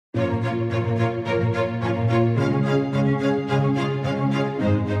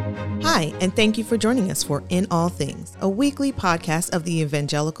Hi, and thank you for joining us for In All Things, a weekly podcast of the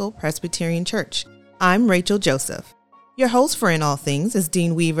Evangelical Presbyterian Church. I'm Rachel Joseph. Your host for In All Things is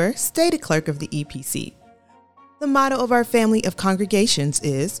Dean Weaver, Stated Clerk of the EPC. The motto of our family of congregations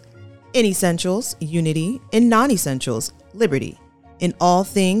is, in essentials, unity; in non-essentials, liberty; in all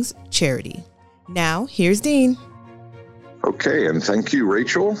things, charity. Now, here's Dean. Okay, and thank you,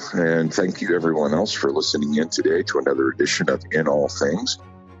 Rachel, and thank you everyone else for listening in today to another edition of In All Things.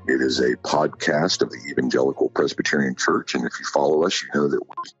 It is a podcast of the Evangelical Presbyterian Church, and if you follow us, you know that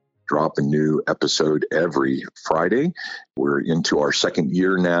we drop a new episode every Friday. We're into our second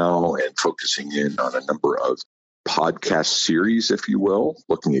year now and focusing in on a number of podcast series, if you will,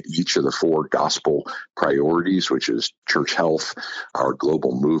 looking at each of the four gospel priorities, which is church health, our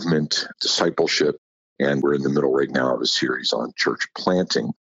global movement, discipleship, and we're in the middle right now of a series on church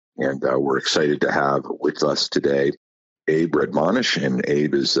planting. And we're excited to have with us today Abe Radmanesh, and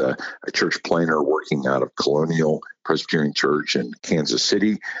Abe is a church planter working out of Colonial Presbyterian Church in Kansas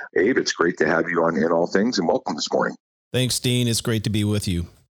City. Abe, it's great to have you on In All Things, and welcome this morning. Thanks, Dean. It's great to be with you.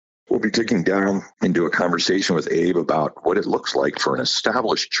 We'll be digging down into a conversation with Abe about what it looks like for an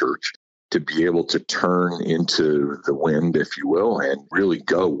established church to be able to turn into the wind, if you will, and really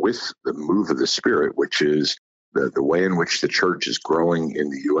go with the move of the Spirit, which is the way in which the church is growing in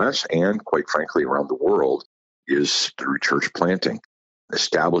the U.S. and, quite frankly, around the world, is through church planting.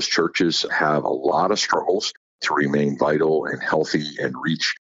 Established churches have a lot of struggles to remain vital and healthy and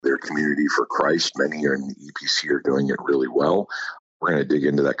reach their community for Christ. Many in the EPC are doing it really well. We're going to dig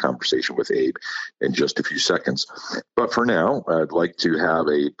into that conversation with Abe in just a few seconds. But for now, I'd like to have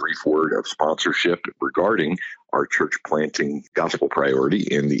a brief word of sponsorship regarding our church planting gospel priority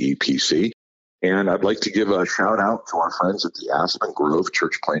in the EPC. And I'd like to give a shout out to our friends at the Aspen Grove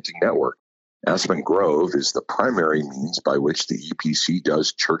Church Planting Network. Aspen Grove is the primary means by which the EPC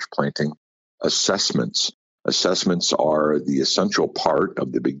does church planting assessments. Assessments are the essential part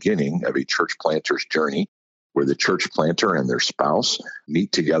of the beginning of a church planter's journey, where the church planter and their spouse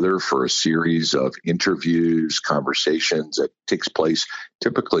meet together for a series of interviews, conversations that takes place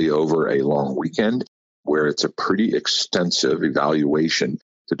typically over a long weekend, where it's a pretty extensive evaluation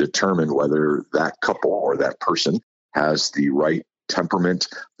to determine whether that couple or that person has the right temperament,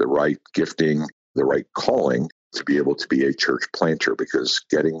 the right gifting, the right calling to be able to be a church planter, because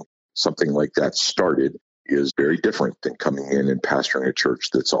getting something like that started is very different than coming in and pastoring a church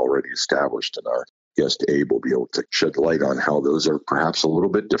that's already established. And our guest Abe will be able to shed light on how those are perhaps a little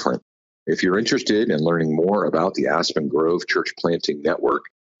bit different. If you're interested in learning more about the Aspen Grove Church Planting Network,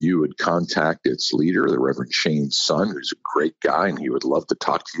 you would contact its leader, the Reverend Shane Sun, who's a great guy, and he would love to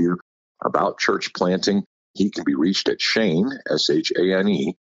talk to you about church planting. He can be reached at Shane,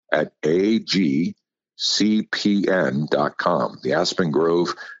 S-H-A-N-E, at agcpn.com. The Aspen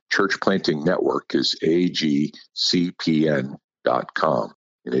Grove Church Planting Network is agcpn.com.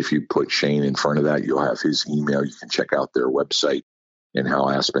 And if you put Shane in front of that, you'll have his email. You can check out their website and how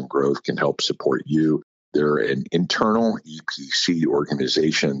Aspen Grove can help support you. They're an internal EPC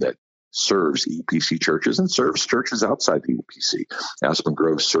organization that serves EPC churches and serves churches outside the EPC. Aspen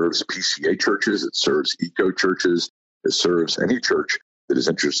Grove serves PCA churches, it serves eco churches, it serves any church that is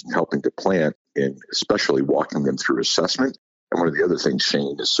interested in helping to plant, and especially walking them through assessment. And one of the other things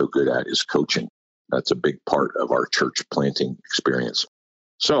Shane is so good at is coaching. That's a big part of our church planting experience.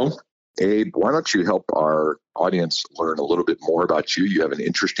 So, Abe, why don't you help our audience learn a little bit more about you? You have an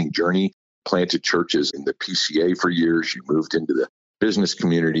interesting journey, planted churches in the PCA for years. You moved into the business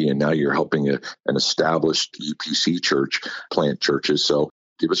community, and now you're helping an established EPC church plant churches. So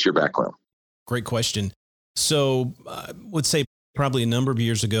give us your background. Great question. So I would say probably a number of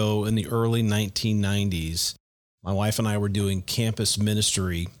years ago in the early 1990s, my wife and I were doing campus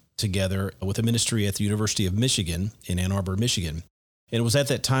ministry together with a ministry at the University of Michigan in Ann Arbor, Michigan. And it was at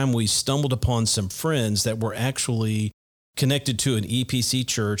that time we stumbled upon some friends that were actually connected to an EPC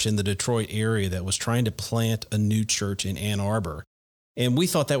church in the Detroit area that was trying to plant a new church in Ann Arbor. And we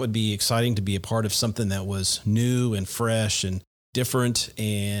thought that would be exciting to be a part of something that was new and fresh and different.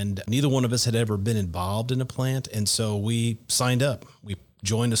 And neither one of us had ever been involved in a plant. And so we signed up. We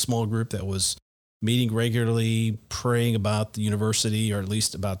joined a small group that was meeting regularly, praying about the university, or at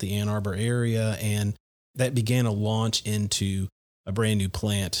least about the Ann Arbor area. And that began a launch into a brand new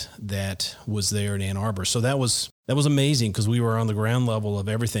plant that was there in Ann Arbor. So that was amazing, because we were on the ground level of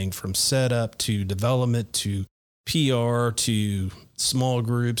everything from setup to development to PR to small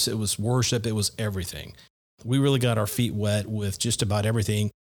groups. It was worship. It was everything. We really got our feet wet with just about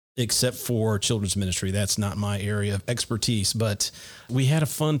everything except for children's ministry. That's not my area of expertise, but we had a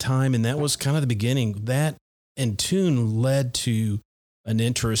fun time, and that was kind of the beginning. That and Tune led to an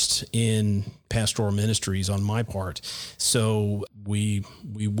interest in pastoral ministries on my part. So we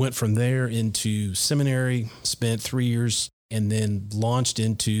went from there into seminary, spent 3 years, and then launched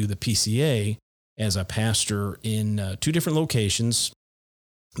into the PCA as a pastor in 2 different locations.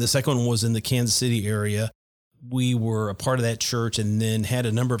 The second one was in the Kansas City area. We were a part of that church and then had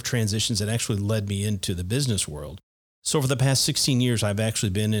a number of transitions that actually led me into the business world. So for the past 16 years, I've actually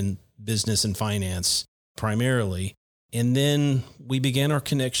been in business and finance primarily. And then we began our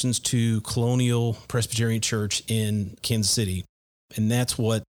connections to Colonial Presbyterian Church in Kansas City. And that's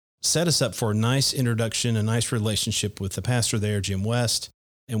what set us up for a nice introduction, a nice relationship with the pastor there, Jim West.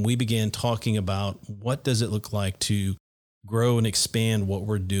 And we began talking about what does it look like to grow and expand what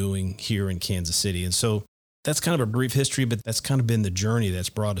we're doing here in Kansas City. And so that's kind of a brief history, but that's kind of been the journey that's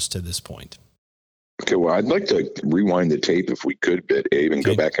brought us to this point. Okay, well, I'd like to rewind the tape if we could, Abe, and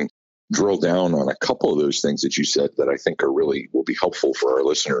go back and drill down on a couple of those things that you said that I think will be helpful for our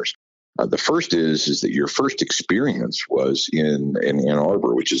listeners. The first is that your first experience was in Ann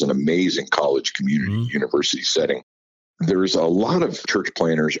Arbor, which is an amazing college community university setting. There's a lot of church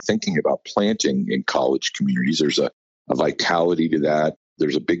planners thinking about planting in college communities. There's a vitality to that.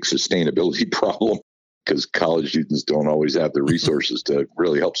 There's a big sustainability problem because college students don't always have the resources to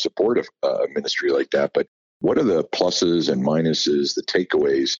really help support a ministry like that. But what are the pluses and minuses, the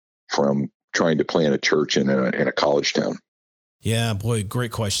takeaways from trying to plant a church in a college town? Yeah, boy,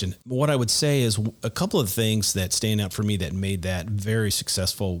 great question. What I would say is a couple of things that stand out for me that made that very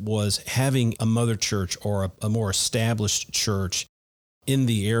successful was having a mother church or a more established church in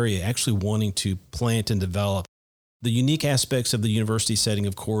the area actually wanting to plant and develop. The unique aspects of the university setting,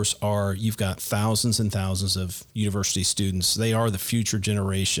 of course, are you've got thousands and thousands of university students. They are the future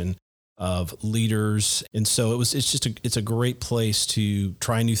generation of leaders. And so it's a great place to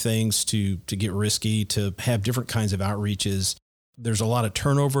try new things, to get risky, to have different kinds of outreaches. There's a lot of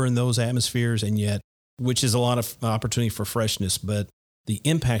turnover in those atmospheres, and yet, which is a lot of opportunity for freshness, but the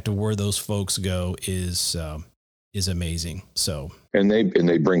impact of where those folks go is amazing. So, and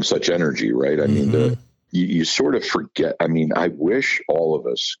they bring such energy, right? I mean, you sort of forget. I mean, I wish all of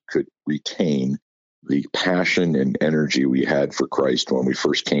us could retain the passion and energy we had for Christ when we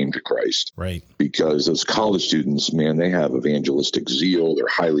first came to Christ. Right. Because those college students, man, they have evangelistic zeal. They're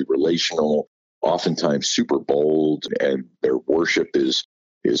highly relational, oftentimes super bold, and their worship is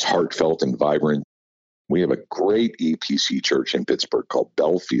heartfelt and vibrant. We have a great EPC church in Pittsburgh called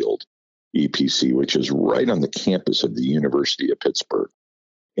Belfield EPC, which is right on the campus of the University of Pittsburgh.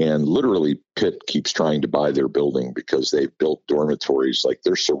 And literally, Pitt keeps trying to buy their building because they've built dormitories. Like,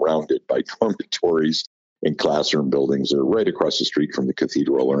 they're surrounded by dormitories and classroom buildings. They're right across the street from the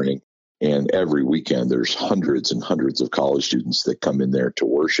Cathedral Learning. And every weekend, there's hundreds and hundreds of college students that come in there to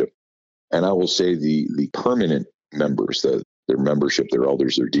worship. And I will say the permanent members, their membership, their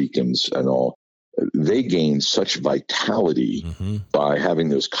elders, their deacons and all, they gain such vitality by having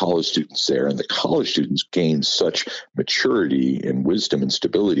those college students there. And the college students gain such maturity and wisdom and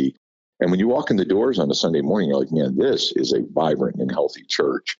stability. And when you walk in the doors on a Sunday morning, you're like, man, this is a vibrant and healthy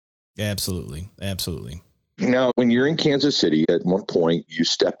church. Absolutely. Absolutely. Now, when you're in Kansas City, at one point, you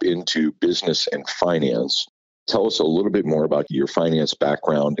step into business and finance. Tell us a little bit more about your finance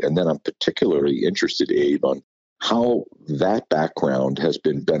background. And then I'm particularly interested, Abe, on how that background has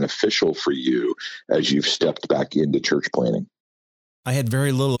been beneficial for you as you've stepped back into church planning. I had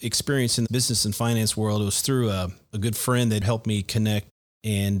very little experience in the business and finance world. It was through a good friend that helped me connect,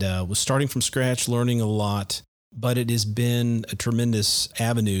 and was starting from scratch, learning a lot. But it has been a tremendous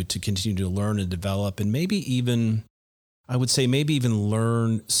avenue to continue to learn and develop, and maybe even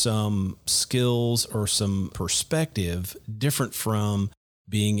learn some skills or some perspective different from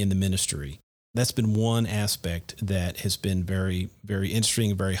being in the ministry. That's been one aspect that has been very, very interesting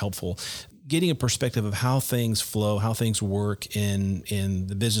and very helpful. Getting a perspective of how things flow, how things work in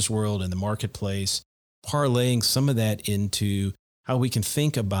the business world and the marketplace, parlaying some of that into how we can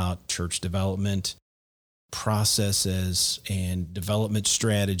think about church development processes and development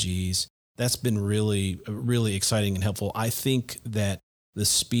strategies. That's been really, really exciting and helpful. I think that the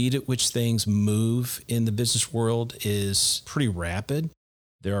speed at which things move in the business world is pretty rapid.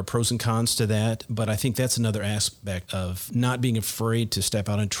 There are pros and cons to that, but I think that's another aspect of not being afraid to step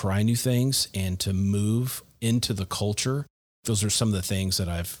out and try new things and to move into the culture. Those are some of the things that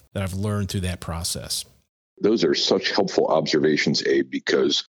I've learned through that process. Those are such helpful observations, Abe,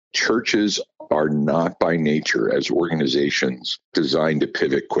 because churches are not by nature as organizations designed to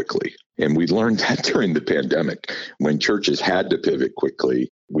pivot quickly. And we learned that during the pandemic. When churches had to pivot quickly,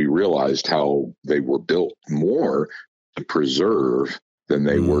 we realized how they were built more to preserve than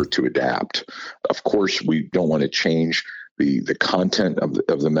they were to adapt. Of course, we don't want to change the content of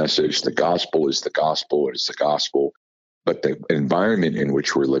the message. The gospel is the gospel. It is the gospel. But the environment in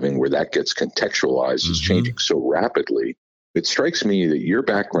which we're living, where that gets contextualized, is changing so rapidly. It strikes me that your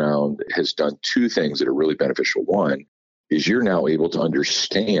background has done two things that are really beneficial. One is you're now able to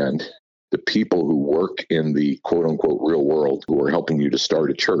understand the people who work in the quote unquote real world who are helping you to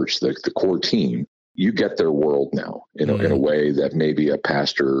start a church, the core team. You get their world now in a way that maybe a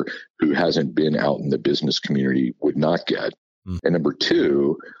pastor who hasn't been out in the business community would not get. And number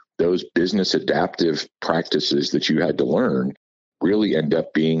two, those business adaptive practices that you had to learn really end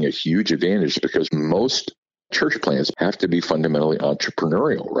up being a huge advantage, because most church plants have to be fundamentally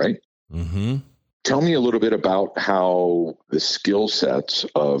entrepreneurial, right? Tell me a little bit about how the skill sets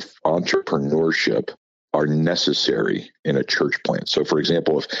of entrepreneurship are necessary in a church plant. So, for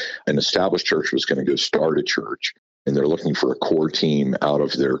example, if an established church was going to go start a church and they're looking for a core team out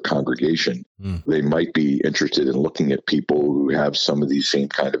of their congregation, they might be interested in looking at people who have some of these same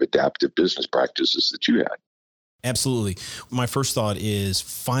kind of adaptive business practices that you had. Absolutely. My first thought is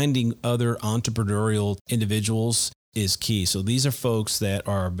finding other entrepreneurial individuals is key. So these are folks that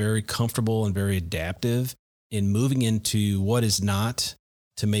are very comfortable and very adaptive in moving into what is not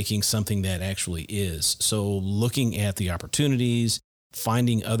to making something that actually is. So looking at the opportunities,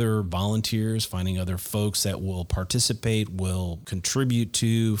 finding other volunteers, finding other folks that will participate, will contribute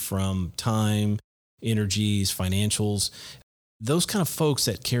to from time, energies, financials. Those kind of folks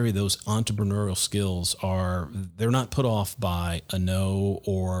that carry those entrepreneurial skills they're not put off by a no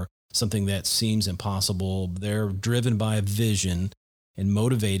or something that seems impossible. They're driven by a vision and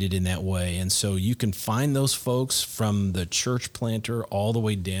motivated in that way. And so you can find those folks from the church planter all the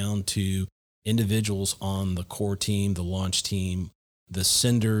way down to individuals on the core team, the launch team, the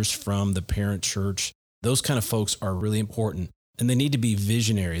senders from the parent church. Those kind of folks are really important. And they need to be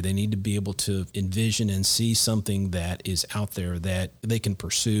visionary. They need to be able to envision and see something that is out there that they can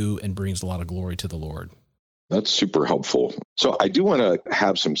pursue and brings a lot of glory to the Lord. That's super helpful. So I do want to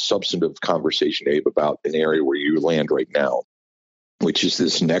have some substantive conversation, Abe, about an area where you land right now, which is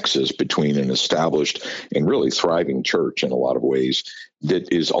this nexus between an established and really thriving church in a lot of ways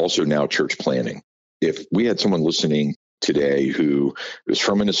that is also now church planning. If we had someone listening today who is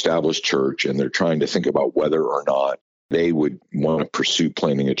from an established church and they're trying to think about whether or not they would want to pursue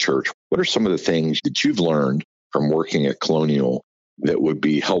planning a church, what are some of the things that you've learned from working at Colonial that would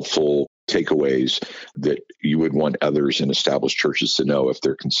be helpful takeaways that you would want others in established churches to know if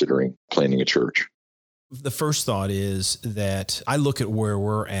they're considering planning a church? The first thought is that I look at where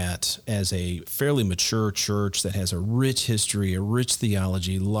we're at as a fairly mature church that has a rich history, a rich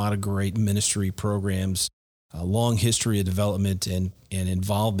theology, a lot of great ministry programs, a long history of development and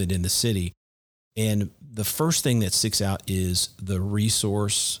involvement in the city. And the first thing that sticks out is the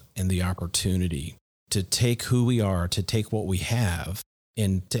resource and the opportunity to take who we are, to take what we have,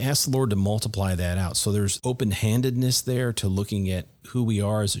 and to ask the Lord to multiply that out. So there's open-handedness there to looking at who we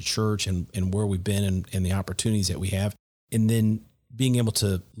are as a church and where we've been and the opportunities that we have. And then being able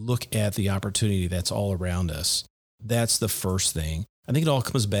to look at the opportunity that's all around us. That's the first thing. I think it all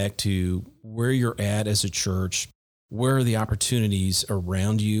comes back to where you're at as a church. Where are the opportunities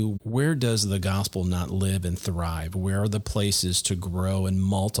around you? Where does the gospel not live and thrive? Where are the places to grow and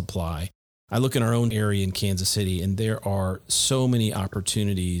multiply? I look in our own area in Kansas City, and there are so many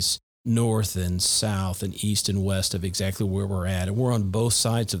opportunities north and south and east and west of exactly where we're at. And we're on both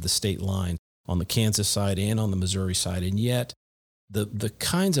sides of the state line, on the Kansas side and on the Missouri side. And yet the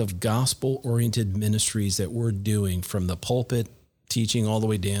kinds of gospel-oriented ministries that we're doing, from the pulpit teaching all the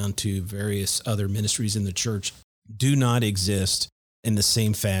way down to various other ministries in the church, do not exist in the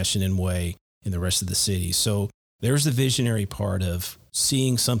same fashion and way in the rest of the city. So there's the visionary part of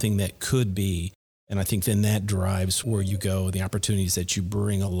seeing something that could be. And I think then that drives where you go, the opportunities that you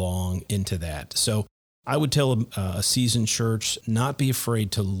bring along into that. So I would tell a seasoned church, not be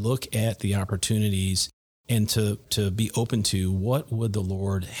afraid to look at the opportunities and to be open to what would the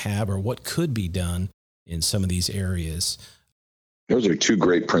Lord have or what could be done in some of these areas. Those are two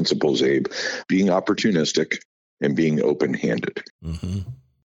great principles, Abe, being opportunistic and being open-handed. Mm-hmm.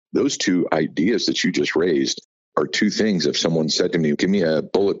 Those two ideas that you just raised are two things. If someone said to me, give me a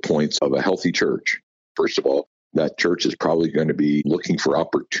bullet points of a healthy church, first of all, that church is probably going to be looking for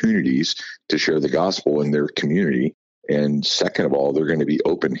opportunities to share the gospel in their community. And second of all, they're going to be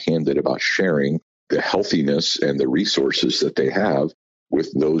open-handed about sharing the healthiness and the resources that they have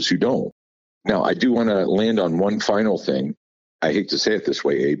with those who don't. Now, I do want to land on one final thing. I hate to say it this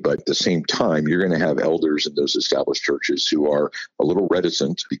way, Abe, but at the same time, you're going to have elders in those established churches who are a little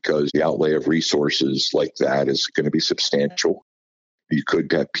reticent because the outlay of resources like that is going to be substantial. You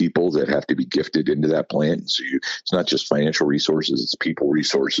could have people that have to be gifted into that plant. So it's not just financial resources, it's people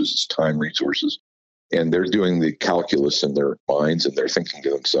resources, it's time resources. And they're doing the calculus in their minds and they're thinking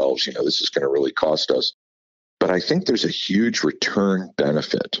to themselves, this is going to really cost us. But I think there's a huge return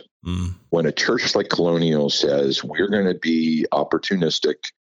benefit when a church like Colonial says, we're going to be opportunistic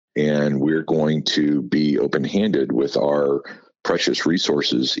and we're going to be open-handed with our precious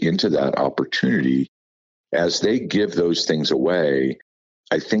resources into that opportunity. As they give those things away,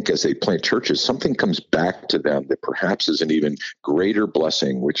 I think as they plant churches, something comes back to them that perhaps is an even greater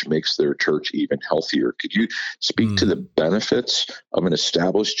blessing, which makes their church even healthier. Could you speak to the benefits of an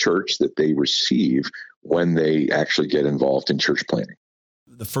established church that they receive when they actually get involved in church planting?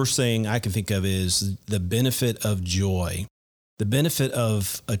 The first thing I can think of is the benefit of joy, the benefit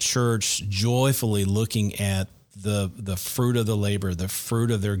of a church joyfully looking at the fruit of the labor, the fruit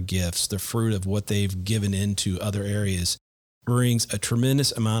of their gifts, the fruit of what they've given into other areas brings a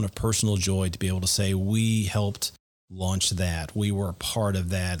tremendous amount of personal joy to be able to say, we helped launch that. We were a part of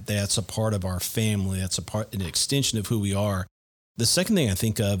that. That's a part of our family. That's an extension of who we are. The second thing I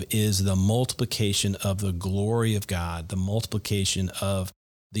think of is the multiplication of the glory of God, the multiplication of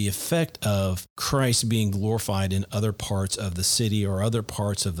the effect of Christ being glorified in other parts of the city or other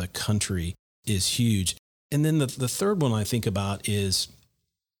parts of the country is huge. And then the third one I think about is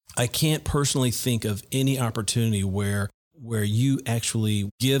I can't personally think of any opportunity where you actually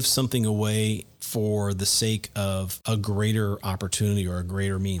give something away for the sake of a greater opportunity or a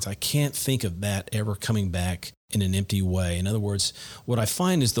greater means. I can't think of that ever coming back in an empty way. In other words, what I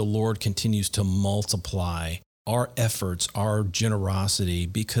find is the Lord continues to multiply our efforts, our generosity,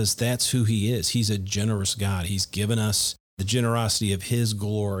 because that's who He is. He's a generous God. He's given us the generosity of His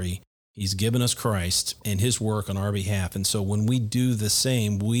glory. He's given us Christ and His work on our behalf. And so when we do the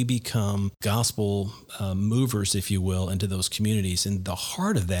same, we become gospel movers, if you will, into those communities. And the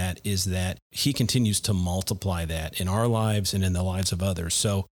heart of that is that He continues to multiply that in our lives and in the lives of others.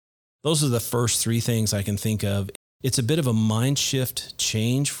 So those are the first three things I can think of. It's a bit of a mind shift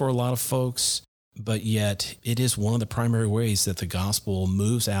change for a lot of folks, but yet it is one of the primary ways that the gospel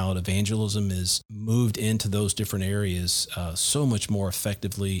moves out. Evangelism is moved into those different areas so much more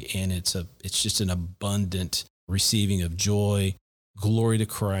effectively, and it's just an abundant receiving of joy, glory to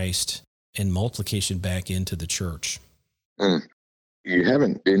Christ, and multiplication back into the church. You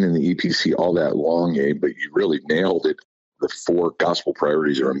haven't been in the EPC all that long, Abe, but you really nailed it. The 4 gospel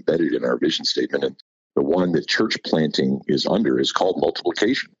priorities are embedded in our vision statement, and the one that church planting is under is called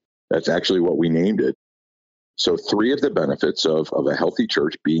multiplication. That's actually what we named it. So 3 of the benefits of a healthy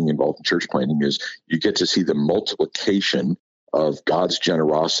church being involved in church planting is you get to see the multiplication of God's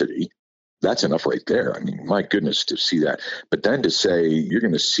generosity. That's enough right there. I mean, my goodness, to see that. But then to say you're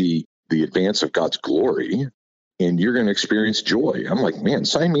going to see the advance of God's glory and you're going to experience joy. I'm like, man,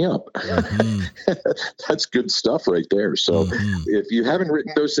 sign me up. That's good stuff right there. So if you haven't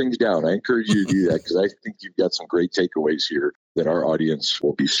written those things down, I encourage you to do that because I think you've got some great takeaways here that our audience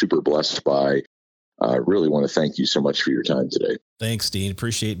will be super blessed by. I really want to thank you so much for your time today. Thanks, Dean.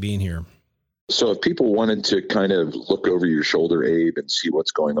 Appreciate being here. So if people wanted to kind of look over your shoulder, Abe, and see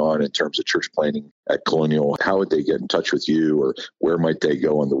what's going on in terms of church planting at Colonial, how would they get in touch with you, or where might they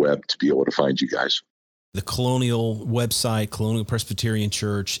go on the web to be able to find you guys? The Colonial website, Colonial Presbyterian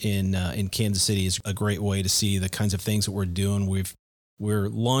Church in Kansas City, is a great way to see the kinds of things that we're doing. We're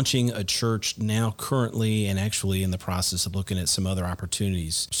launching a church now currently and actually in the process of looking at some other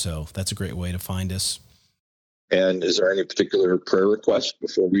opportunities. So that's a great way to find us. And is there any particular prayer request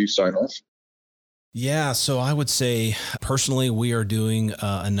before we sign off? Yeah, so I would say personally, we are doing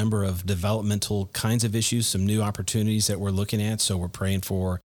a number of developmental kinds of issues, some new opportunities that we're looking at. So we're praying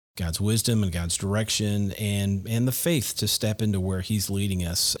for God's wisdom and God's direction and the faith to step into where He's leading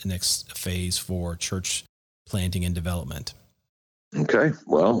us next phase for church planting and development. Okay.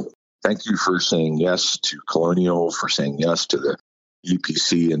 Well, thank you for saying yes to Colonial, for saying yes to the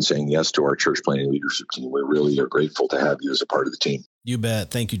EPC, and saying yes to our church planting leadership team. We really are grateful to have you as a part of the team. You bet.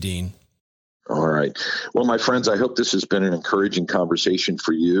 Thank you, Dean. All right. Well, my friends, I hope this has been an encouraging conversation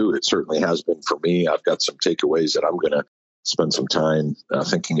for you. It certainly has been for me. I've got some takeaways that I'm going to spend some time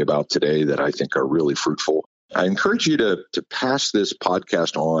thinking about today that I think are really fruitful. I encourage you to pass this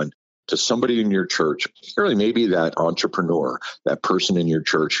podcast on to somebody in your church, particularly maybe that entrepreneur, that person in your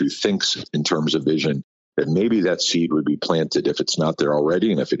church who thinks in terms of vision, that maybe that seed would be planted if it's not there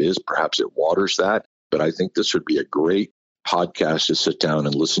already. And if it is, perhaps it waters that. But I think this would be a great podcast to sit down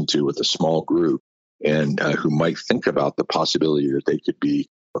and listen to with a small group and who might think about the possibility that they could be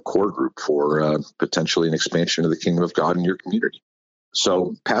a core group for potentially an expansion of the kingdom of God in your community.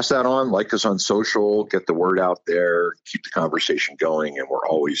 So pass that on, like us on social, get the word out there, keep the conversation going, and we're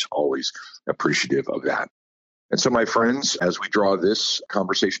always, always appreciative of that. And so, my friends, as we draw this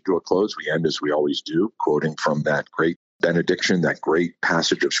conversation to a close, we end as we always do, quoting from that great benediction, that great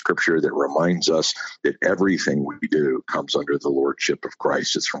passage of Scripture that reminds us that everything we do comes under the lordship of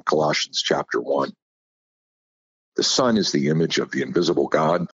Christ. It's from Colossians chapter 1. The Son is the image of the invisible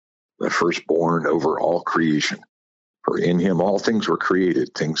God, the firstborn over all creation. For in him all things were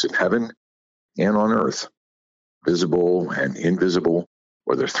created, things in heaven and on earth, visible and invisible,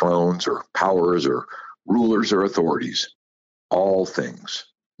 whether thrones or powers or rulers or authorities. All things,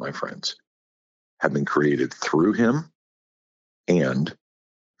 my friends, have been created through him and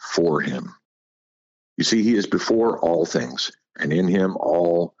for him. You see, he is before all things, and in him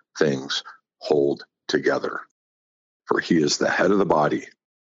all things hold together. For he is the head of the body.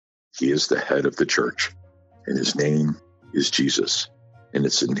 He is the head of the church. And his name is Jesus. And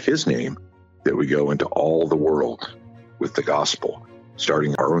it's in his name that we go into all the world with the gospel,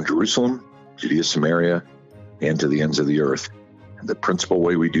 starting our own Jerusalem, Judea, Samaria, and to the ends of the earth. And the principal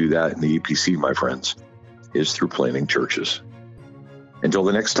way we do that in the EPC, my friends, is through planting churches. Until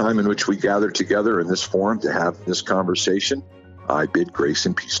the next time in which we gather together in this forum to have this conversation, I bid grace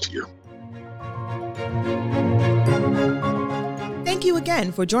and peace to you. Thank you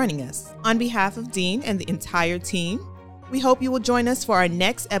again for joining us. On behalf of Dean and the entire team, we hope you will join us for our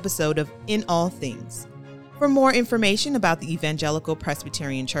next episode of In All Things. For more information about the Evangelical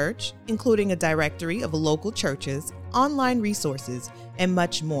Presbyterian Church, including a directory of local churches, online resources, and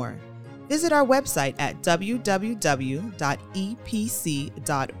much more, visit our website at www.epc.org.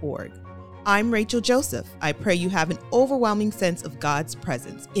 I'm Rachel Joseph. I pray you have an overwhelming sense of God's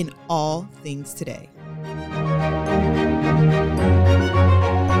presence in all things today.